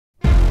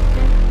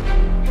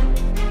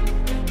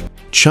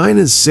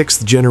China's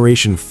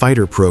sixth-generation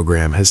fighter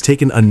program has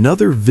taken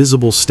another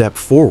visible step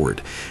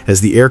forward,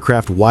 as the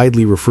aircraft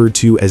widely referred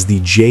to as the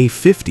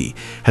J-50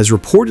 has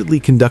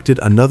reportedly conducted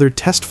another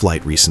test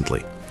flight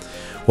recently.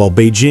 While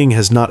Beijing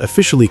has not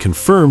officially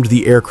confirmed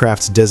the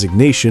aircraft's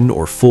designation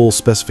or full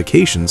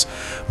specifications,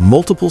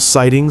 multiple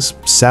sightings,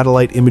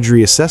 satellite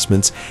imagery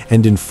assessments,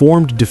 and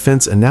informed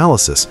defense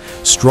analysis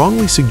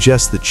strongly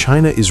suggest that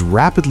China is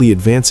rapidly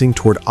advancing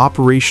toward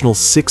operational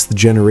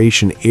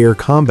sixth-generation air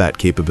combat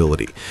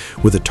capability,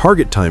 with a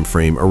target time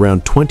frame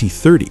around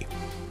 2030.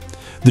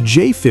 The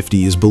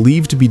J-50 is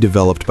believed to be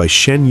developed by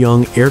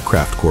Shenyang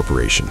Aircraft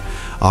Corporation,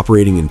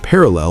 operating in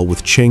parallel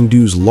with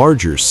Chengdu's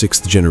larger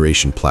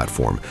sixth-generation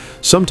platform,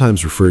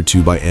 sometimes referred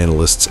to by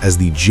analysts as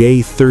the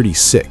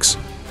J-36.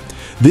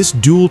 This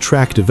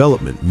dual-track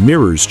development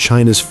mirrors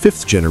China's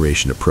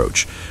fifth-generation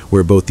approach,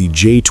 where both the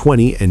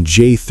J-20 and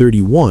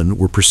J-31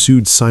 were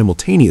pursued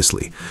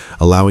simultaneously,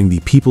 allowing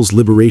the People's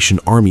Liberation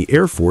Army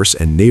Air Force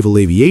and Naval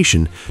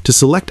Aviation to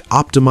select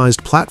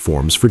optimized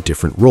platforms for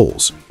different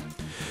roles.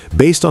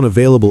 Based on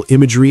available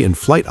imagery and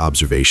flight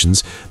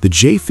observations, the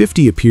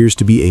J-50 appears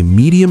to be a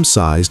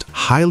medium-sized,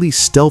 highly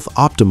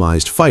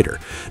stealth-optimized fighter,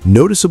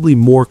 noticeably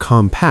more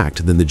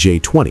compact than the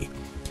J-20.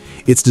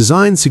 Its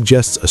design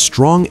suggests a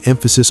strong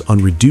emphasis on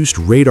reduced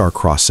radar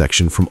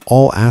cross-section from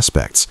all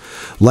aspects,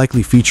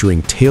 likely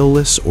featuring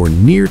tailless or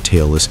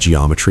near-tailless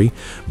geometry,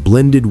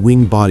 blended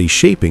wing body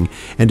shaping,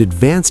 and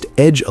advanced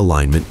edge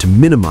alignment to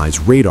minimize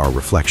radar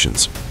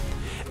reflections.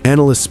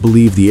 Analysts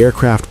believe the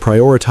aircraft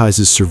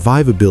prioritizes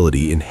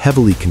survivability in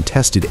heavily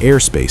contested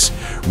airspace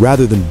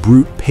rather than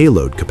brute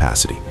payload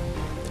capacity.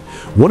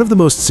 One of the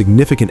most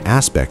significant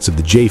aspects of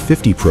the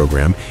J-50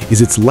 program is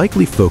its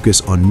likely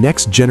focus on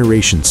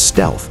next-generation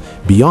stealth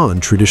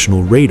beyond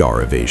traditional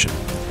radar evasion.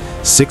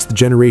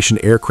 Sixth-generation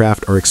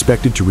aircraft are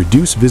expected to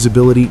reduce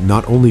visibility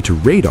not only to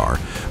radar,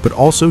 but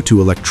also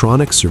to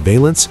electronic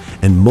surveillance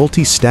and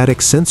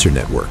multi-static sensor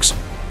networks.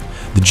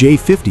 The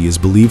J-50 is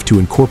believed to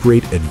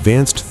incorporate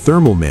advanced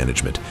thermal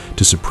management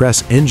to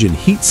suppress engine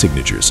heat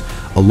signatures,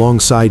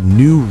 alongside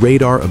new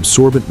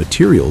radar-absorbent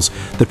materials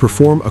that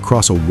perform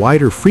across a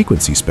wider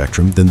frequency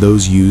spectrum than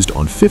those used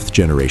on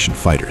fifth-generation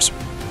fighters.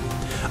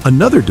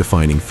 Another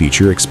defining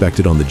feature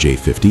expected on the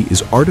J-50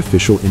 is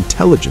artificial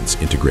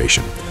intelligence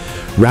integration.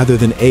 Rather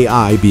than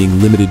AI being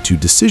limited to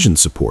decision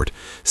support,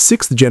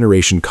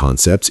 sixth-generation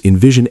concepts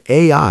envision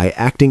AI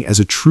acting as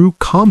a true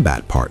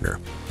combat partner.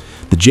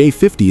 The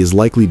J-50 is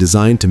likely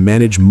designed to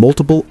manage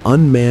multiple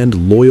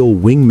unmanned loyal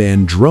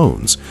wingman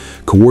drones,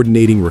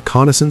 coordinating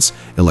reconnaissance,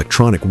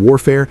 electronic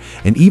warfare,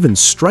 and even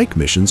strike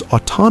missions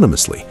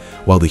autonomously,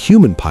 while the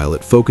human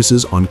pilot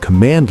focuses on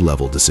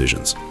command-level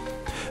decisions.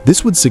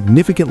 This would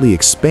significantly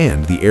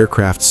expand the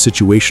aircraft's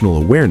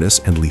situational awareness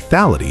and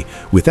lethality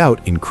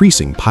without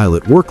increasing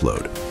pilot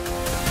workload.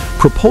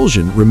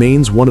 Propulsion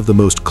remains one of the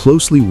most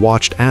closely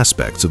watched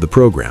aspects of the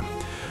program.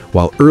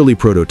 While early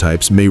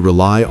prototypes may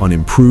rely on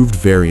improved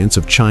variants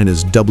of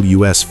China's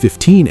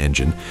WS-15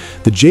 engine,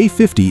 the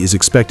J-50 is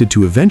expected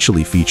to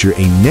eventually feature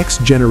a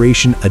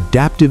next-generation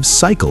adaptive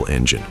cycle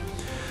engine.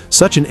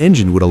 Such an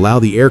engine would allow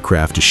the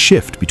aircraft to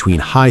shift between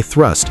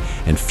high-thrust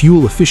and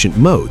fuel-efficient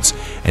modes,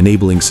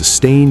 enabling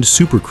sustained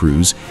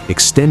supercruise,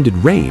 extended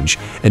range,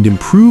 and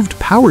improved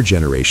power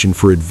generation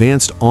for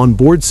advanced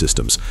onboard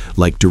systems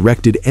like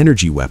directed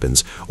energy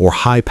weapons or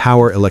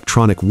high-power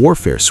electronic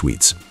warfare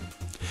suites.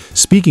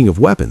 Speaking of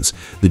weapons,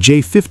 the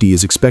J-50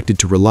 is expected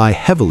to rely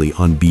heavily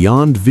on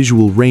beyond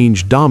visual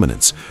range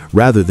dominance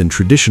rather than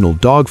traditional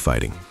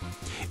dogfighting.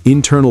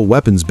 Internal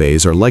weapons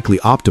bays are likely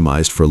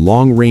optimized for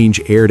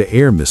long-range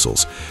air-to-air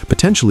missiles,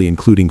 potentially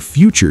including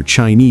future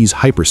Chinese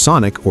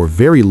hypersonic or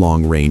very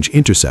long-range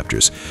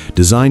interceptors,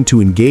 designed to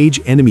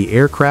engage enemy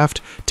aircraft,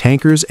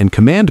 tankers, and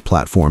command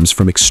platforms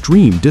from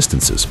extreme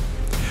distances.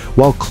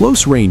 While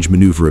close-range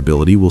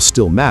maneuverability will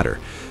still matter,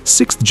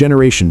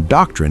 sixth-generation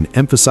doctrine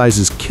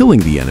emphasizes killing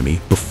the enemy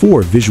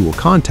before visual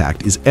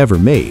contact is ever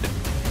made.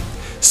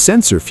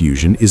 Sensor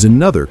fusion is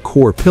another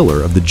core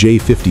pillar of the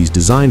J-50's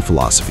design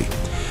philosophy.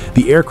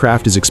 The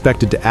aircraft is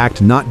expected to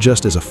act not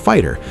just as a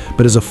fighter,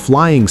 but as a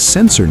flying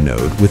sensor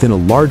node within a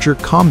larger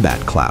combat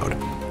cloud.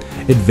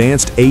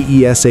 Advanced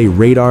AESA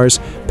radars,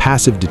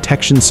 passive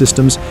detection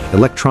systems,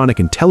 electronic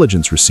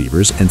intelligence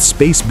receivers, and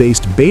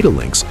space-based beta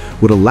links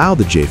would allow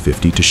the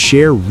J-50 to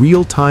share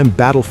real-time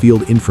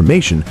battlefield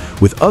information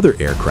with other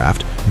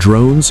aircraft,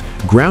 drones,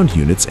 ground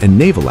units, and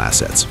naval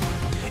assets.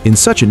 In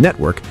such a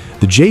network,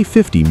 the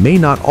J-50 may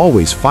not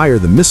always fire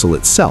the missile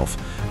itself,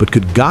 but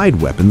could guide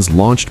weapons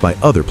launched by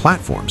other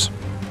platforms.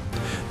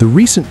 The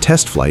recent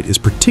test flight is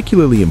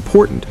particularly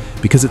important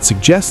because it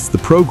suggests the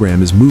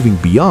program is moving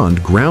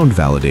beyond ground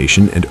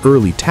validation and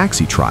early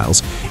taxi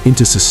trials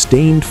into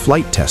sustained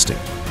flight testing.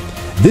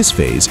 This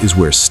phase is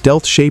where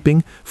stealth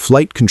shaping,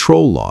 flight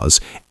control laws,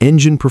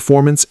 engine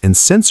performance, and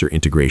sensor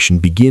integration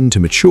begin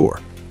to mature.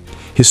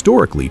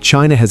 Historically,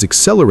 China has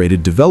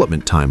accelerated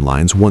development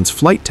timelines once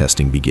flight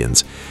testing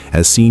begins,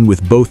 as seen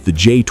with both the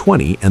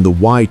J-20 and the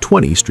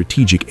Y-20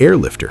 strategic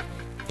airlifter.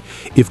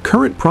 If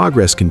current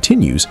progress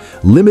continues,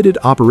 limited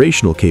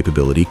operational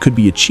capability could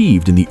be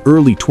achieved in the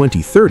early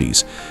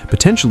 2030s,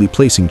 potentially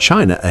placing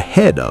China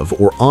ahead of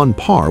or on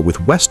par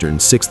with Western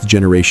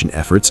sixth-generation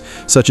efforts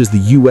such as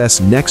the U.S.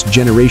 Next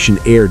Generation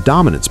Air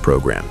Dominance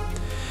program.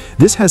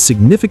 This has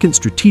significant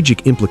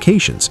strategic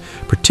implications,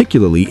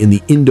 particularly in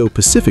the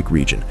Indo-Pacific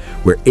region,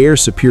 where air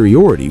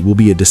superiority will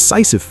be a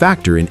decisive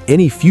factor in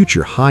any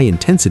future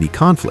high-intensity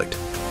conflict.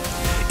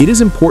 It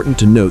is important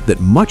to note that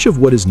much of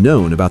what is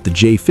known about the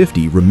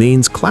J-50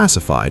 remains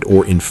classified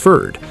or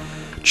inferred.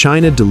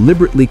 China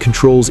deliberately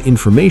controls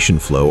information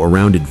flow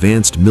around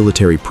advanced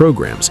military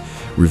programs,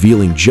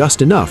 revealing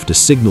just enough to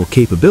signal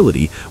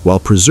capability while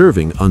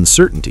preserving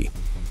uncertainty.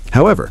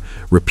 However,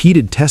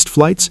 repeated test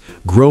flights,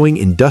 growing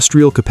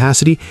industrial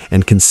capacity,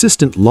 and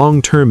consistent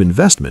long-term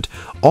investment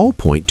all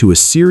point to a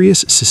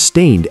serious,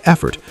 sustained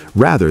effort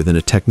rather than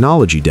a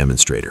technology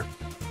demonstrator.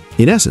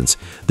 In essence,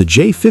 the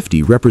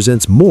J-50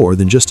 represents more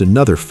than just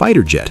another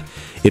fighter jet.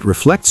 It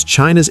reflects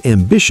China's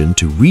ambition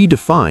to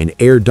redefine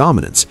air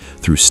dominance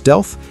through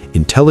stealth,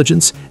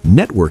 intelligence,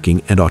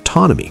 networking, and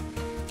autonomy.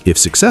 If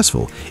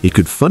successful, it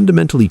could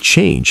fundamentally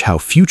change how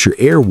future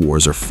air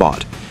wars are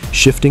fought,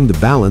 shifting the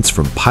balance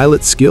from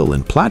pilot skill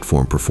and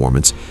platform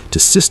performance to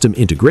system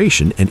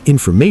integration and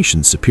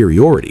information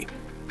superiority.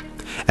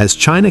 As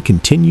China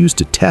continues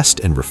to test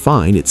and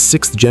refine its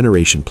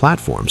sixth-generation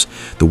platforms,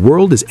 the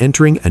world is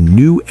entering a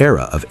new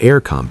era of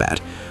air combat,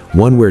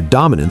 one where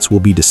dominance will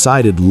be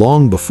decided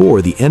long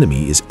before the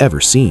enemy is ever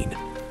seen.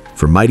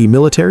 For mighty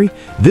military,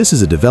 this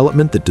is a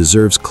development that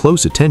deserves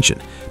close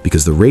attention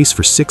because the race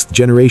for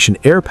sixth-generation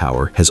air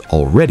power has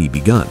already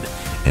begun,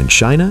 and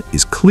China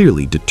is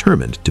clearly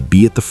determined to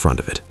be at the front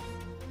of it.